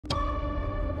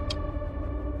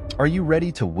Are you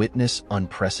ready to witness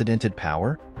unprecedented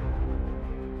power?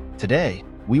 Today,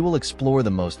 we will explore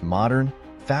the most modern,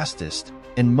 fastest,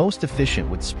 and most efficient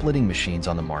wood splitting machines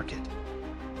on the market.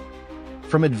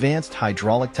 From advanced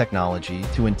hydraulic technology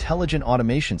to intelligent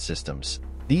automation systems,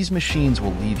 these machines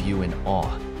will leave you in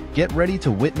awe. Get ready to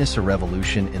witness a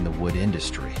revolution in the wood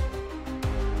industry.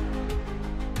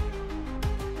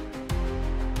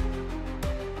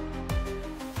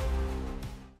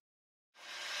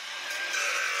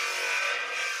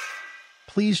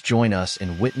 Please join us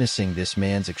in witnessing this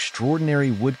man's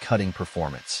extraordinary wood-cutting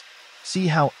performance. See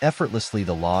how effortlessly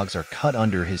the logs are cut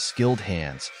under his skilled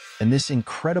hands and this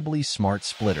incredibly smart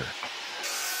splitter.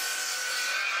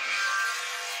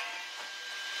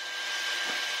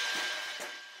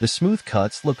 The smooth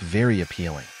cuts look very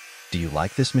appealing. Do you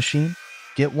like this machine?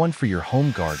 Get one for your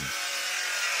home garden.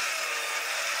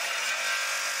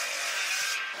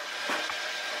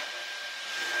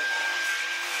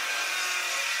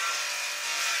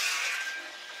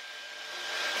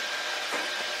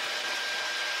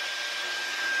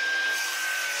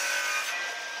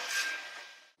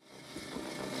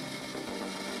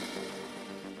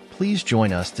 Please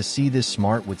join us to see this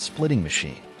smart wood splitting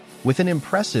machine. With an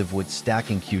impressive wood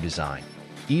stacking queue design,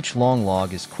 each long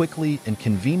log is quickly and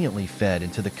conveniently fed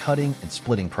into the cutting and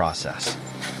splitting process.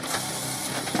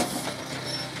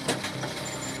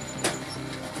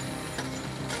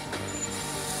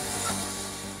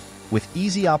 With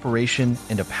easy operation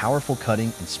and a powerful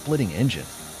cutting and splitting engine,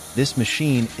 this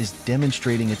machine is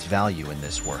demonstrating its value in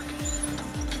this work.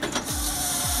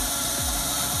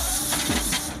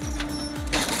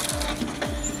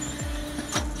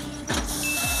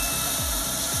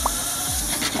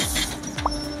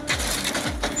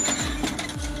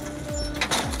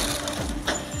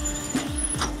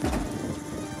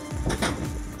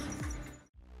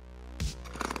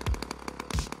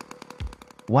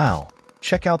 Wow,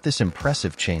 check out this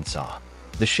impressive chainsaw.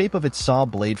 The shape of its saw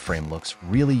blade frame looks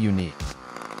really unique.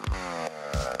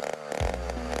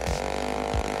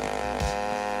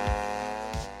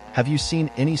 Have you seen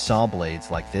any saw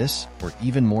blades like this, or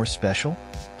even more special?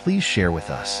 Please share with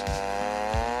us.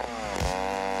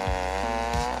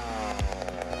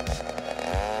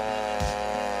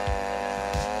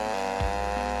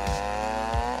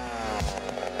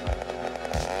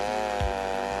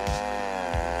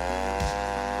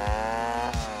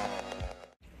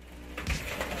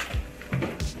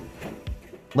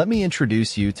 Let me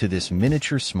introduce you to this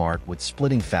miniature smart wood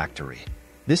splitting factory.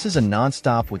 This is a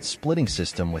non-stop wood splitting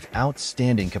system with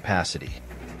outstanding capacity.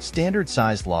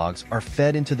 Standard-sized logs are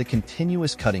fed into the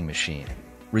continuous cutting machine,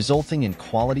 resulting in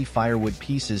quality firewood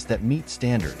pieces that meet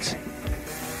standards.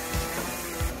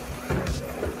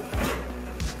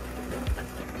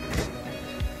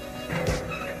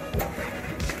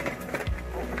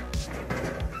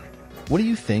 What do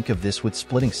you think of this wood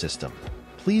splitting system?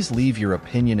 Please leave your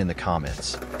opinion in the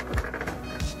comments.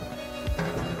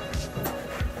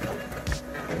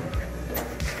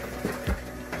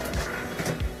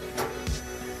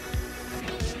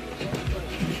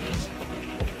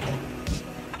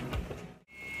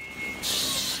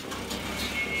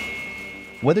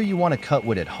 Whether you want to cut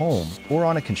wood at home or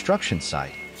on a construction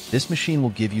site, this machine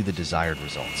will give you the desired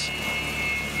results.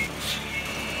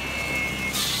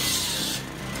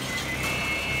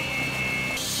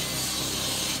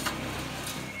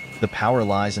 The power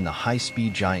lies in the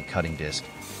high-speed giant cutting disc,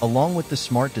 along with the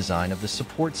smart design of the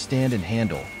support stand and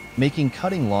handle, making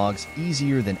cutting logs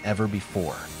easier than ever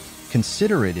before.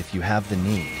 Consider it if you have the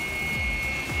need.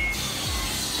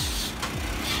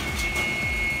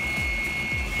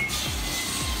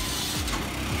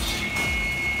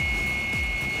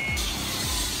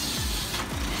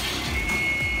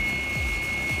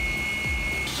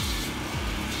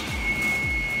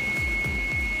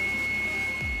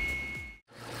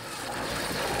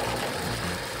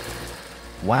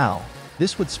 Wow,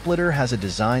 this wood splitter has a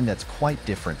design that's quite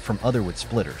different from other wood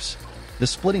splitters. The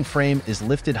splitting frame is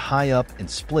lifted high up and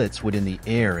splits wood in the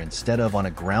air instead of on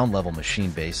a ground-level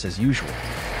machine base as usual.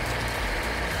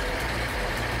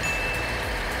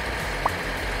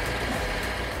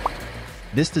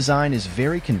 This design is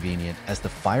very convenient as the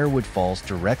firewood falls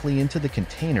directly into the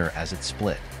container as it's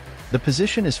split. The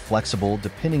position is flexible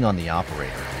depending on the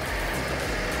operator.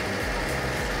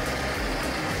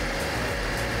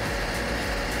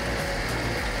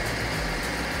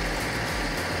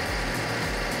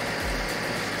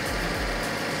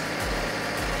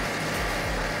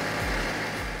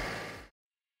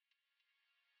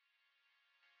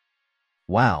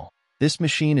 Wow, this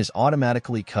machine is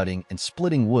automatically cutting and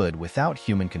splitting wood without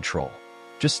human control.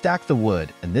 Just stack the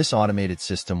wood and this automated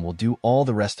system will do all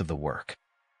the rest of the work.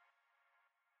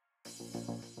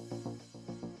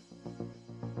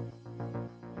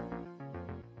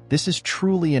 This is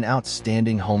truly an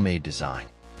outstanding homemade design.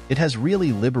 It has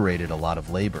really liberated a lot of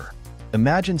labor.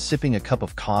 Imagine sipping a cup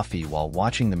of coffee while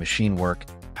watching the machine work.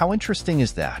 How interesting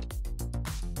is that?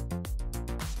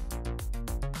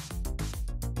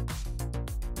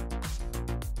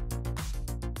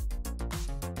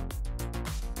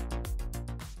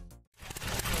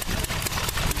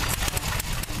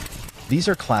 These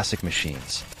are classic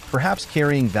machines, perhaps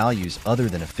carrying values other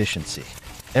than efficiency.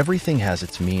 Everything has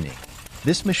its meaning.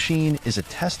 This machine is a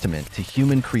testament to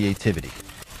human creativity,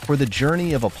 for the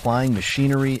journey of applying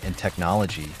machinery and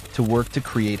technology to work to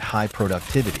create high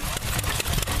productivity.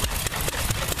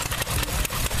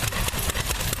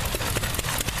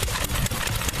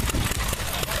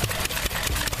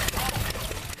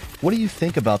 What do you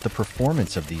think about the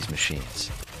performance of these machines?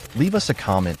 Leave us a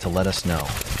comment to let us know.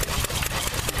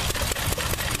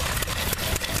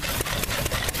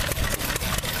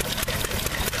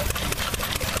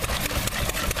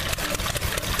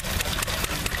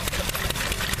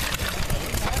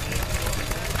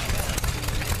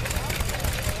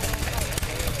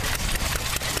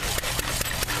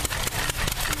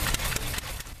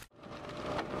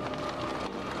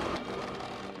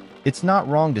 It's not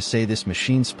wrong to say this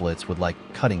machine splits wood like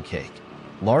cutting cake.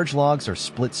 Large logs are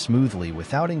split smoothly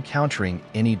without encountering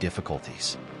any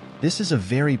difficulties. This is a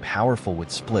very powerful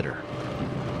wood splitter.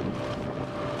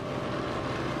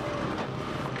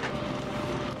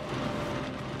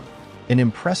 An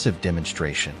impressive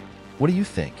demonstration. What do you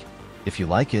think? If you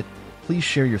like it, please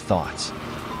share your thoughts.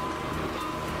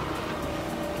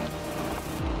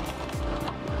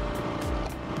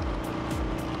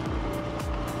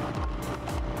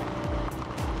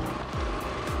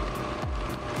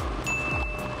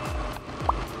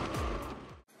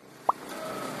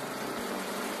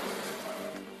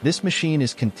 This machine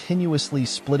is continuously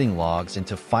splitting logs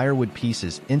into firewood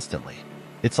pieces instantly.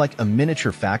 It's like a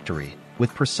miniature factory,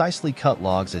 with precisely cut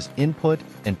logs as input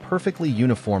and perfectly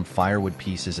uniform firewood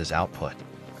pieces as output.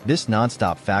 This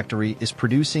non-stop factory is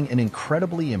producing an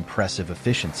incredibly impressive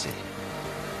efficiency.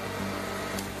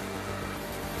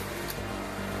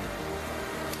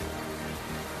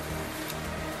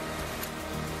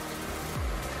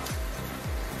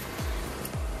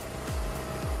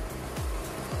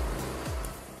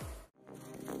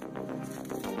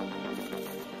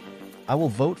 I will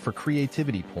vote for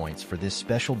creativity points for this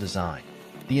special design.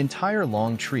 The entire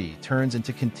long tree turns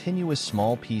into continuous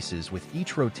small pieces with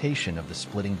each rotation of the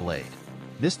splitting blade.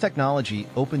 This technology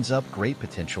opens up great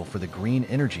potential for the green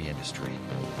energy industry.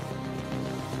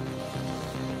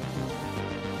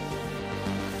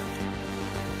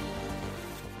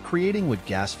 Creating with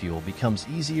gas fuel becomes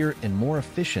easier and more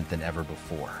efficient than ever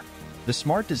before. The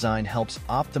smart design helps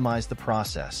optimize the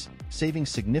process, saving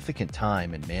significant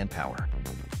time and manpower.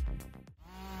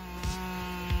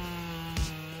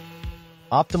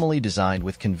 Optimally designed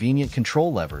with convenient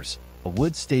control levers, a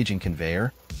wood staging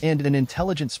conveyor, and an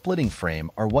intelligent splitting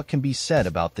frame are what can be said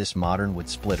about this modern wood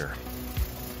splitter.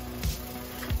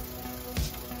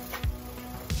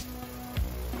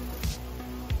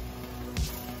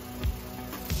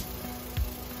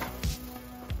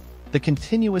 The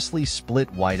continuously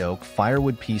split white oak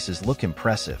firewood pieces look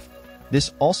impressive.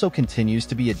 This also continues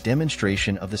to be a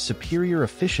demonstration of the superior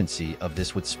efficiency of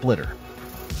this wood splitter.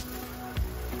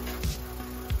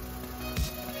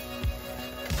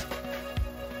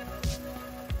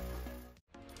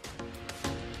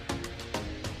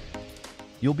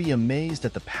 You'll be amazed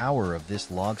at the power of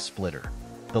this log splitter.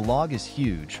 The log is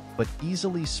huge, but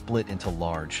easily split into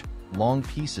large, long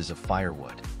pieces of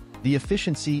firewood. The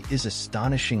efficiency is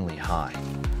astonishingly high.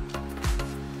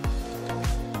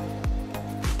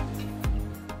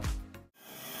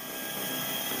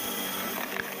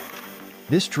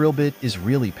 This drill bit is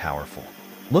really powerful.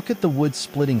 Look at the wood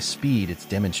splitting speed it's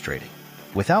demonstrating.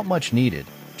 Without much needed,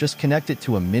 just connect it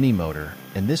to a mini motor,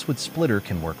 and this wood splitter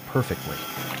can work perfectly.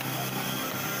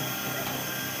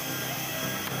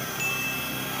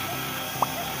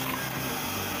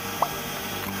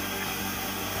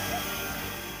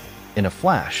 In a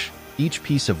flash, each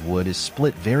piece of wood is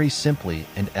split very simply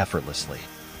and effortlessly.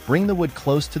 Bring the wood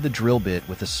close to the drill bit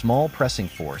with a small pressing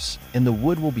force, and the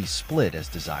wood will be split as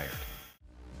desired.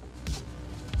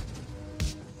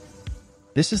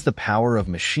 This is the power of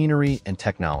machinery and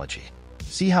technology.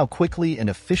 See how quickly and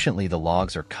efficiently the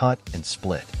logs are cut and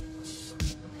split.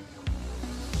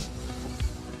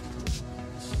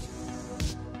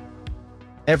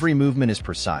 Every movement is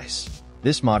precise.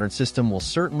 This modern system will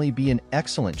certainly be an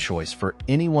excellent choice for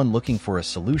anyone looking for a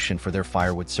solution for their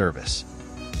firewood service.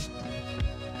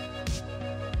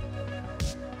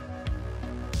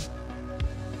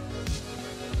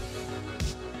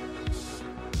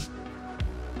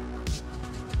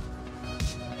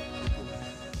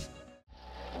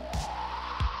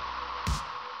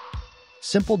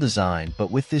 Simple design, but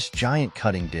with this giant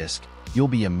cutting disc, you'll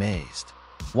be amazed.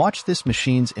 Watch this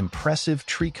machine's impressive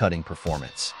tree cutting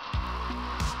performance.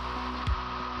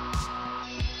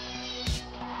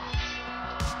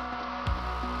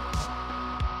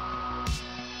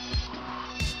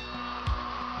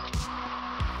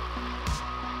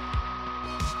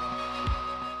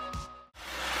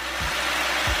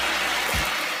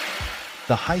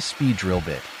 The high-speed drill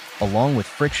bit, along with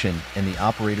friction and the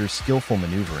operator's skillful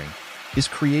maneuvering, is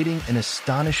creating an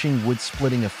astonishing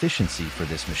wood-splitting efficiency for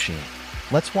this machine.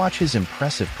 Let's watch his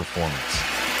impressive performance.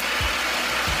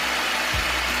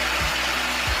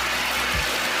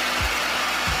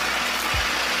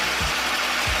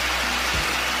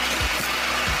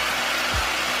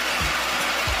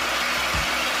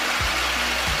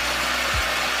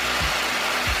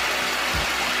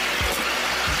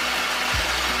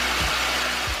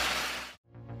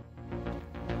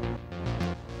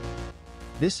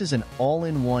 This is an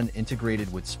all-in-one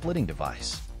integrated wood splitting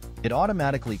device. It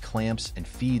automatically clamps and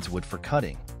feeds wood for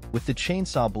cutting, with the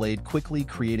chainsaw blade quickly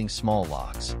creating small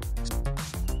logs.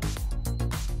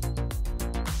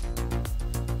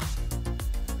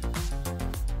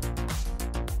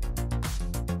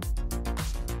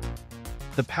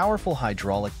 The powerful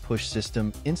hydraulic push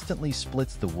system instantly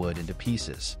splits the wood into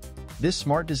pieces. This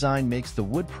smart design makes the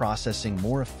wood processing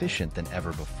more efficient than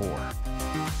ever before.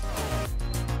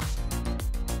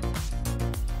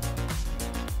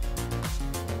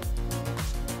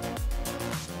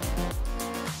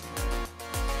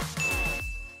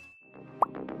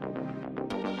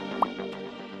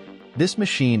 This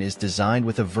machine is designed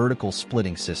with a vertical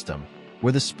splitting system,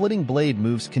 where the splitting blade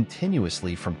moves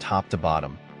continuously from top to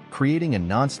bottom, creating a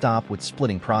non-stop wood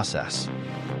splitting process.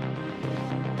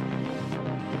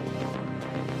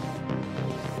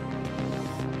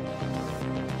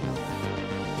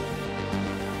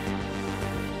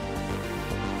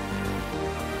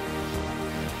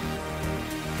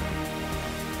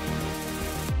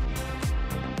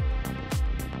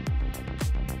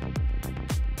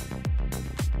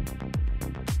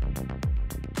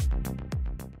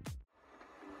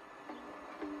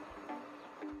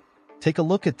 Take a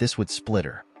look at this wood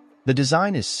splitter. The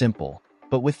design is simple,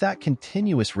 but with that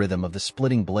continuous rhythm of the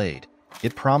splitting blade,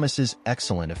 it promises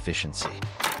excellent efficiency.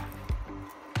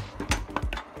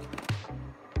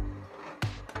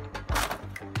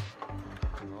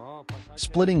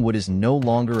 Splitting wood is no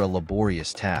longer a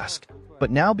laborious task,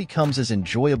 but now becomes as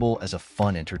enjoyable as a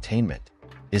fun entertainment.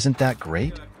 Isn't that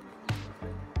great?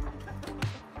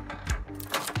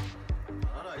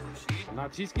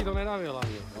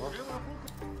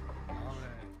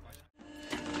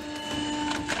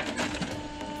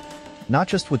 Not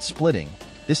just with splitting,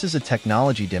 this is a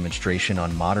technology demonstration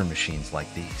on modern machines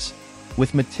like these.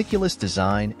 With meticulous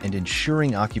design and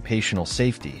ensuring occupational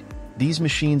safety, these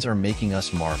machines are making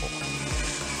us marvel.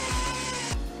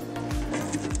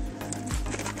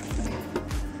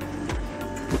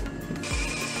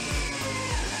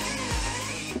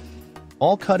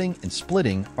 All cutting and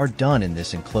splitting are done in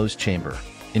this enclosed chamber,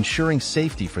 ensuring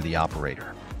safety for the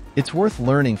operator. It's worth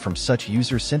learning from such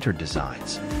user-centered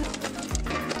designs.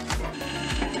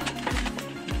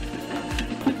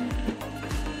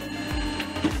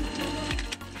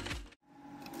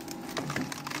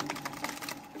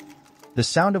 The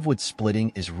sound of wood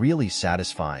splitting is really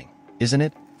satisfying, isn't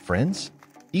it, friends?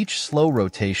 Each slow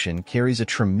rotation carries a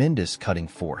tremendous cutting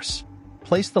force.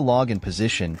 Place the log in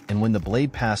position, and when the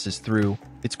blade passes through,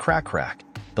 it's crack.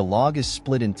 The log is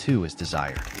split in two as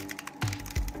desired.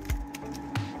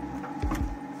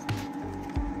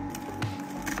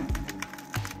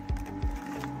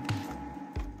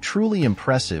 Truly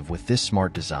impressive with this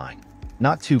smart design.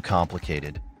 Not too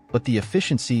complicated, but the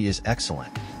efficiency is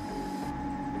excellent.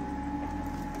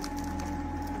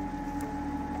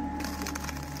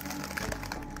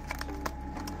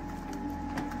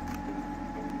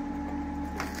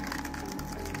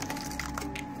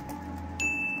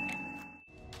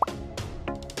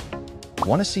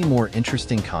 Want to see more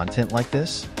interesting content like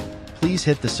this? Please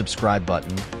hit the subscribe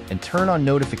button and turn on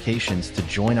notifications to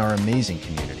join our amazing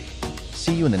community.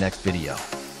 See you in the next video.